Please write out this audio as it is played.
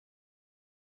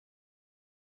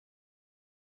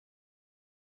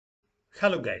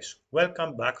Hello guys,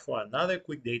 welcome back for another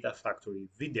quick data factory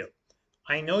video.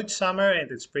 I know it's summer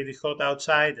and it's pretty hot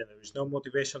outside and there is no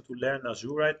motivation to learn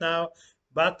Azure right now,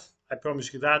 but I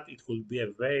promise you that it will be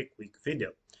a very quick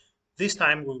video. This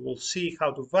time we will see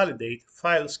how to validate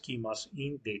file schemas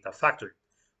in Data Factory.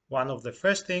 One of the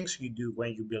first things you do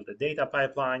when you build a data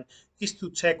pipeline is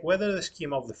to check whether the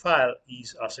schema of the file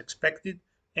is as expected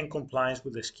and complies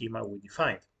with the schema we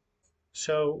defined.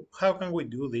 So how can we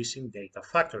do this in Data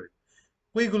Factory?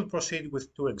 We will proceed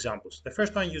with two examples, the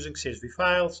first one using CSV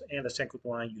files and the second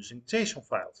one using JSON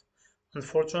files.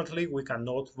 Unfortunately, we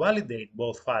cannot validate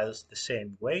both files the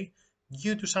same way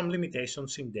due to some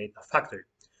limitations in Data Factory.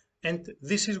 And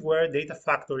this is where Data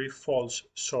Factory falls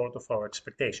short of our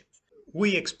expectations.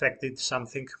 We expected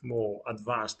something more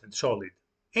advanced and solid.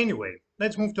 Anyway,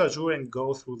 let's move to Azure and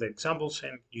go through the examples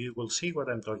and you will see what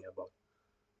I'm talking about.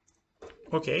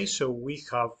 Okay, so we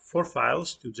have 4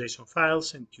 files, 2 JSON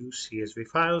files and 2 CSV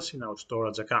files in our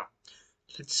storage account.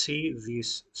 Let's see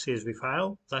this CSV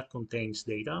file that contains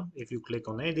data. If you click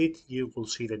on edit, you will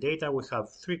see the data. We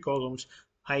have 3 columns,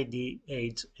 ID,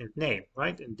 age, and name,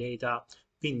 right? And data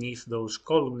beneath those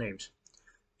column names.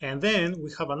 And then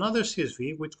we have another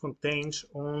CSV which contains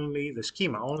only the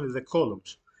schema, only the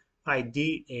columns,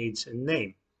 ID, age, and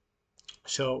name.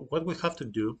 So what we have to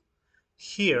do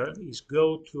here is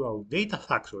go to our data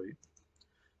factory,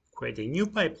 create a new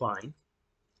pipeline,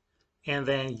 and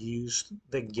then use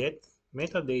the get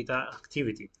metadata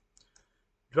activity.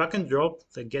 Drag and drop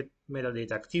the get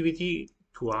metadata activity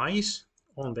twice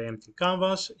on the empty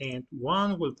canvas, and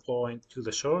one will point to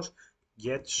the source,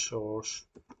 get source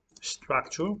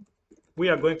structure. We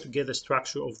are going to get the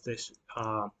structure of this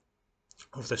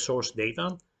of the source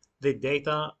data, the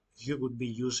data you would be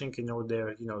using in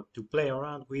order to play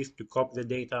around with, to copy the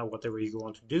data, whatever you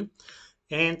want to do,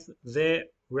 and the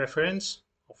reference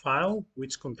file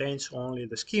which contains only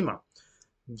the schema,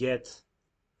 get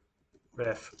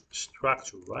ref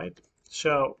structure, right?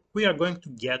 So we are going to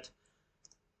get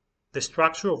the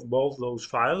structure of both those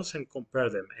files and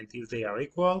compare them, and if they are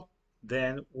equal,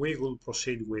 then we will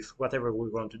proceed with whatever we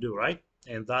want to do, right?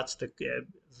 And that's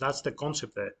the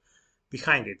concept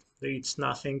behind it. It's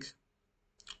nothing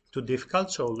too difficult.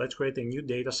 So let's create a new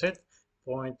data set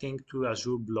pointing to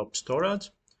Azure Blob Storage,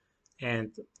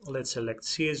 and let's select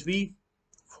CSV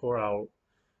for our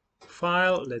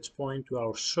file. Let's point to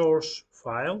our source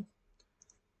file,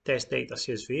 test data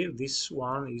CSV. This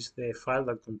one is the file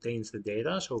that contains the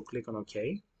data, so click on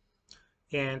OK.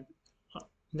 And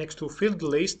next to field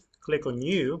list, click on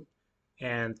new,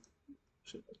 and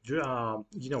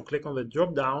click on the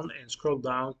drop down and scroll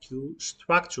down to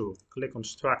structure. Click on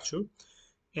structure,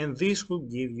 and this will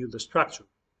give you the structure.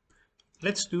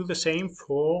 Let's do the same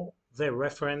for the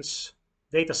reference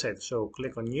dataset. So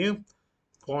click on new,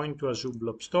 point to Azure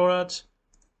Blob Storage,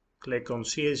 click on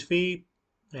CSV,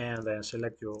 and then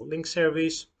select your link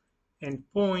service and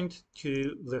point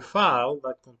to the file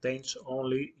that contains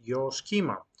only your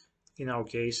schema. In our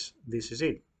case, this is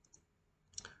it.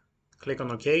 Click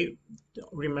on OK.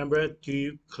 Remember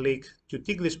to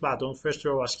tick this button, first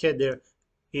row as header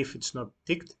if it's not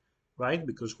ticked, right?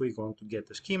 Because we're going to get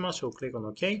the schema, so click on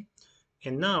OK.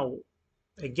 And now,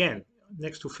 again,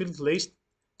 next to field list,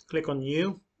 click on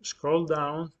new, scroll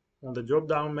down on the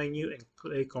drop-down menu and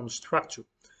click on structure.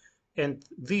 And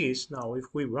this, now if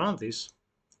we run this,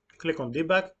 click on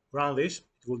debug, run this,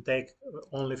 it will take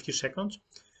only a few seconds,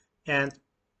 and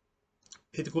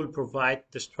it will provide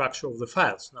the structure of the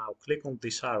files. Now click on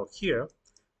this arrow here,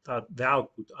 the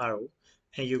output arrow,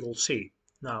 and you will see.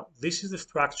 Now this is the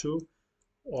structure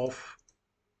of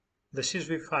the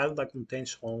CSV file that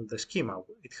contains only the schema.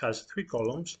 It has 3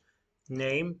 columns,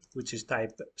 name, which is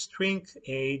type string,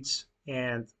 age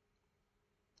and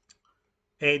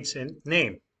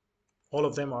name. All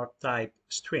of them are type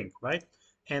string, right?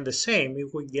 And the same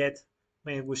if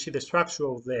when we see the structure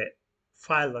of the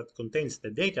file that contains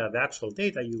the data, the actual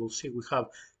data, you will see we have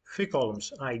 3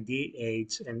 columns, ID,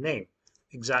 age, and name.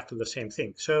 Exactly the same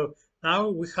thing. So now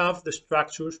we have the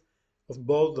structures of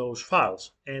both those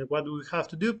files. And what do we have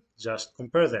to do? Just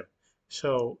compare them.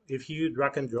 So if you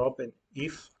drag and drop an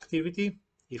if activity,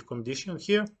 if condition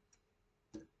here,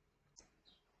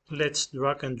 let's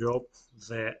drag and drop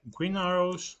the green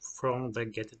arrows from the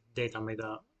get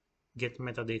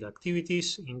metadata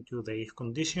activities into the if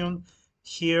condition.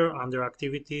 Here under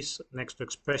activities next to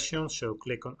expression, so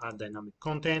click on add dynamic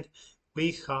content,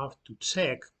 we have to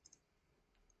check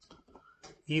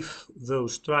if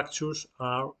those structures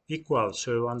are equal.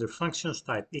 So under functions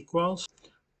type equals,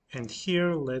 and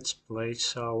here let's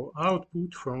place our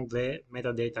output from the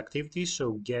metadata activity.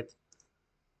 So get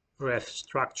ref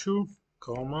structure,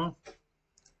 comma,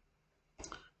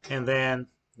 and then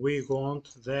we want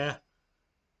the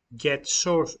get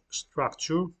source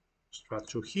structure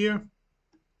here,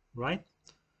 right?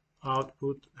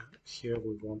 Output, here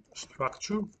we want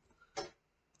structure.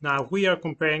 Now we are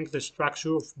comparing the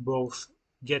structure of both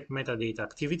get metadata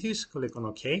activities. Click on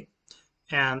OK,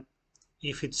 and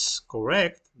if it's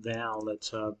correct, then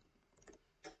let's add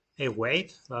a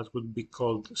weight that would be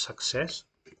called success.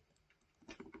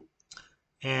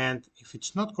 And if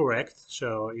it's not correct,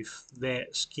 so if the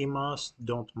schemas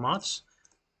don't match,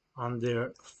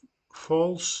 under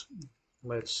false,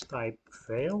 let's type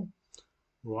fail,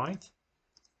 right?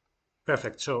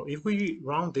 Perfect. So if we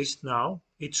run this now,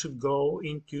 it should go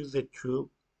into the true.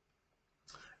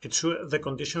 The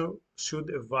condition should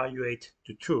evaluate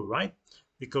to true, right?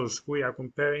 Because we are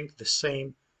comparing the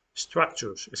same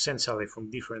structures essentially from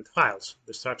different files.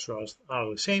 The structures are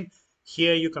the same.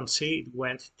 Here you can see it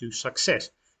went to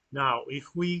success. Now,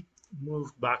 if we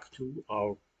move back to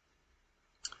our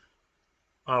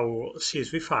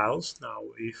CSV files, now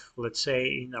if let's say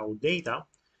in our data,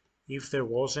 if there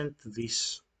wasn't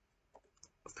this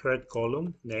third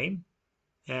column name,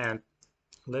 and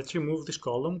let's remove this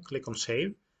column, click on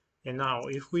save, and now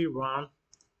if we run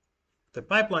the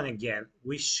pipeline again,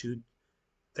 the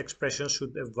expression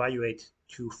should evaluate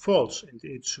to false and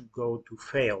it should go to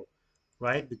fail,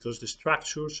 right? Because the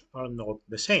structures are not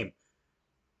the same.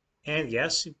 And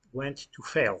yes, it went to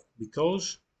fail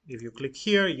because if you click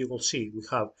here, you will see we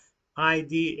have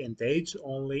ID and age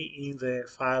only in the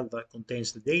file that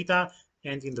contains the data,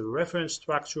 and in the reference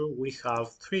structure, we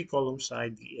have 3 columns,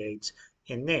 ID, age,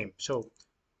 and name. So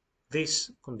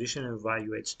this condition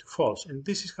evaluates to false, and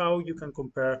this is how you can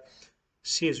compare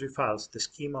CSV files, the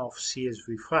schema of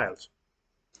CSV files.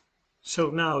 So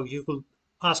now you could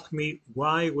ask me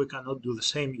why we cannot do the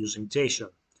same using JSON.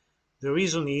 The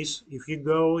reason is if you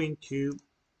go into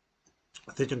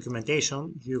the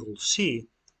documentation, you will see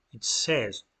it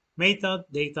says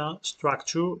metadata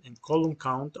structure and column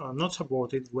count are not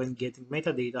supported when getting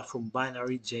metadata from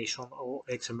binary JSON or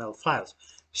XML files.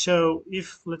 So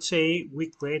if, let's say,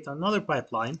 we create another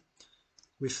pipeline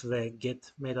with the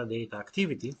get metadata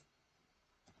activity,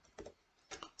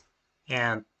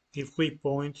 and if we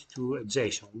point to a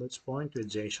JSON, let's point to a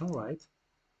JSON, right?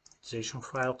 JSON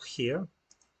file here.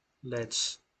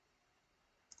 Let's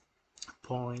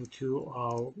point to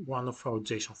one of our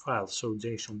JSON files, so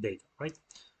JSON data, right?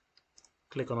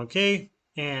 Click on OK,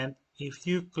 and if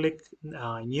you click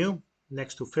new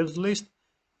next to field list,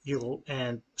 you will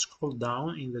and scroll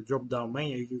down in the drop-down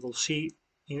menu, you will see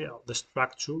the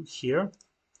structure here.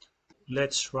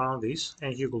 Let's run this,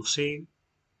 and you will see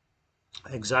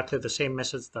exactly the same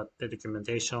message that the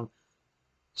documentation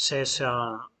says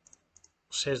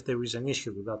there is an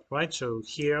issue with that, right? So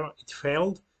here it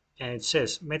failed, and it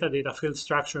says metadata field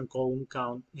structure and column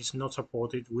count is not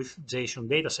supported with JSON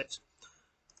datasets.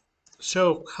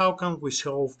 So how can we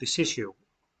solve this issue?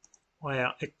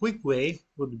 Well, a quick way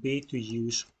would be to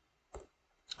use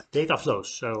data flows.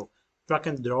 So drag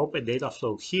and drop a data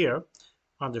flow here.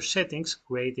 Under settings,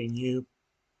 create a new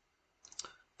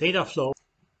data flow.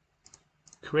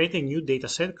 Create a new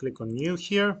dataset, click on new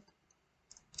here.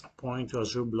 Point to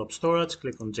Azure Blob Storage,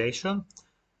 click on JSON.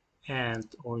 And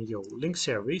on your link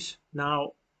service,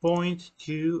 now point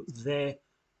to the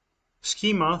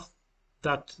schema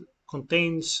that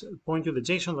point to the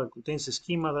JSON that contains the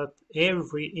schema that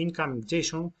every incoming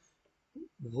JSON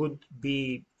would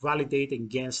be validated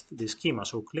against the schema.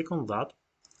 So click on that,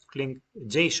 click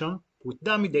JSON with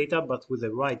dummy data, but with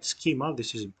the right schema.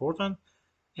 This is important.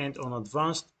 And on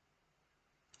advanced,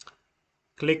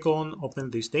 click on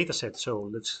open this dataset. So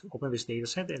let's open this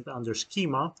dataset, and under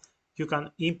schema, you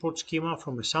can import schema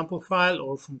from a sample file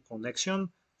or from connection.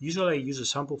 Usually I use a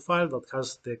sample file that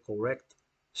has the correct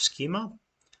schema,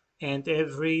 and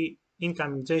every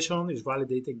incoming JSON is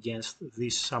validated against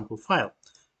this sample file.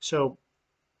 So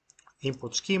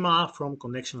import schema from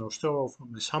connection or store or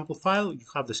from a sample file. You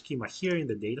have the schema here in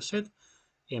the dataset,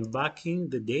 and back in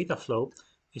the data flow,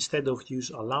 instead of use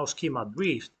allow schema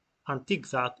drift, untick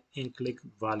that and click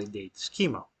validate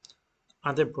schema.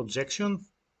 Under projection,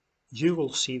 you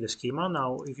will see the schema.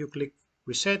 Now, if you click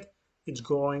reset, it's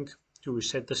going to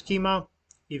reset the schema.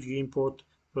 If you import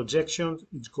projection,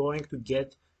 it's going to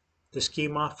get the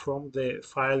schema from the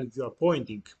file you are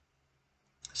pointing.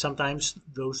 Sometimes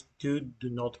those two do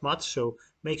not match, so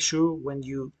make sure when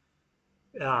you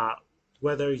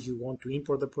whether you want to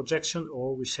import the projection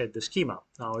or reset the schema.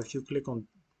 Now, if you click on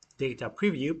data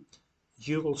preview,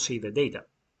 you will see the data,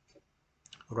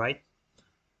 right?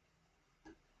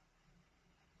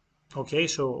 Okay,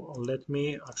 so let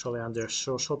me actually under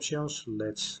source options,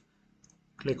 let's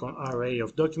click on array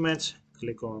of documents,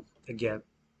 click on again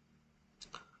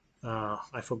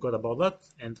I forgot about that,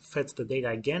 and fetch the data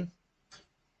again.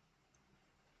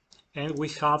 And we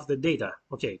have the data.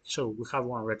 Okay, so we have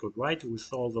one record, right, with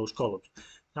all those columns.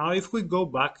 Now, if we go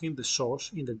back in the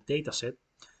source, in the dataset,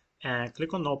 and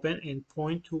click on open and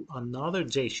point to another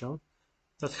JSON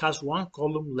that has one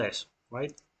column less,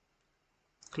 right?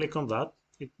 Click on that.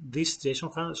 This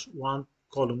JSON has one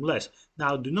column less.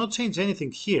 Now, do not change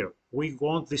anything here. We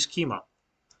want the schema.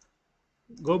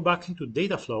 Go back into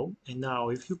data flow, and now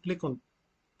if you click on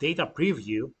data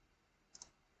preview,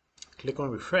 click on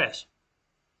refresh,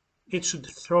 it should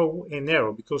throw an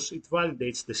error because it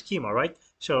validates the schema, right?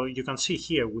 So you can see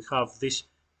here we have this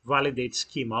validate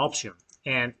schema option,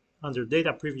 and under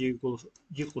data preview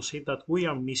you will see that we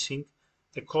are missing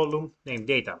a column named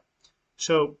data.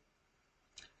 So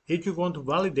if you want to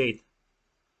validate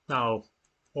now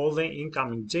all the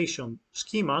incoming JSON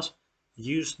schemas,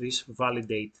 use this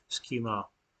validate schema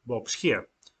box here.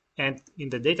 And in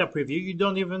the data preview, you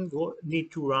don't even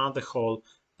need to run the whole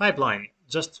pipeline.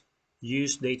 Just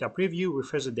use data preview,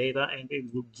 refresh the data, and it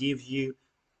will give you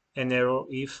an error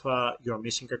if you're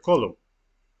missing a column.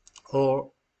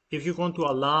 Or if you want to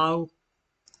allow,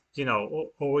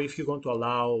 or if you want to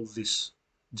allow this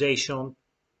JSON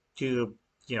to,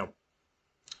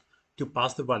 to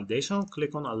pass the validation,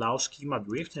 click on allow schema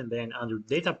drift, and then under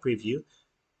data preview,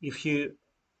 if you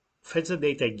fetch the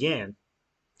data again,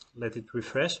 let it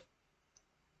refresh,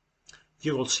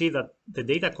 you will see that the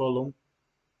data column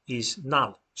is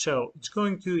null. So it's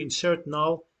going to insert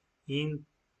null in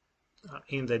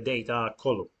the data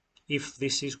column if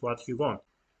this is what you want.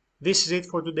 This is it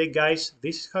for today, guys.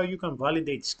 This is how you can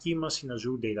validate schemas in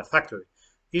Azure Data Factory.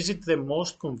 Is it the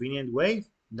most convenient way?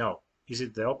 No. Is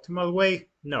it the optimal way?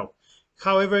 No.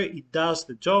 However, it does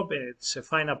the job, and it's a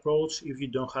fine approach if you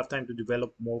don't have time to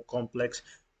develop more complex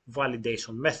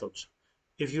validation methods.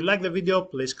 If you like the video,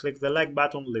 please click the like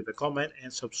button, leave a comment,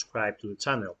 and subscribe to the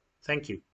channel. Thank you.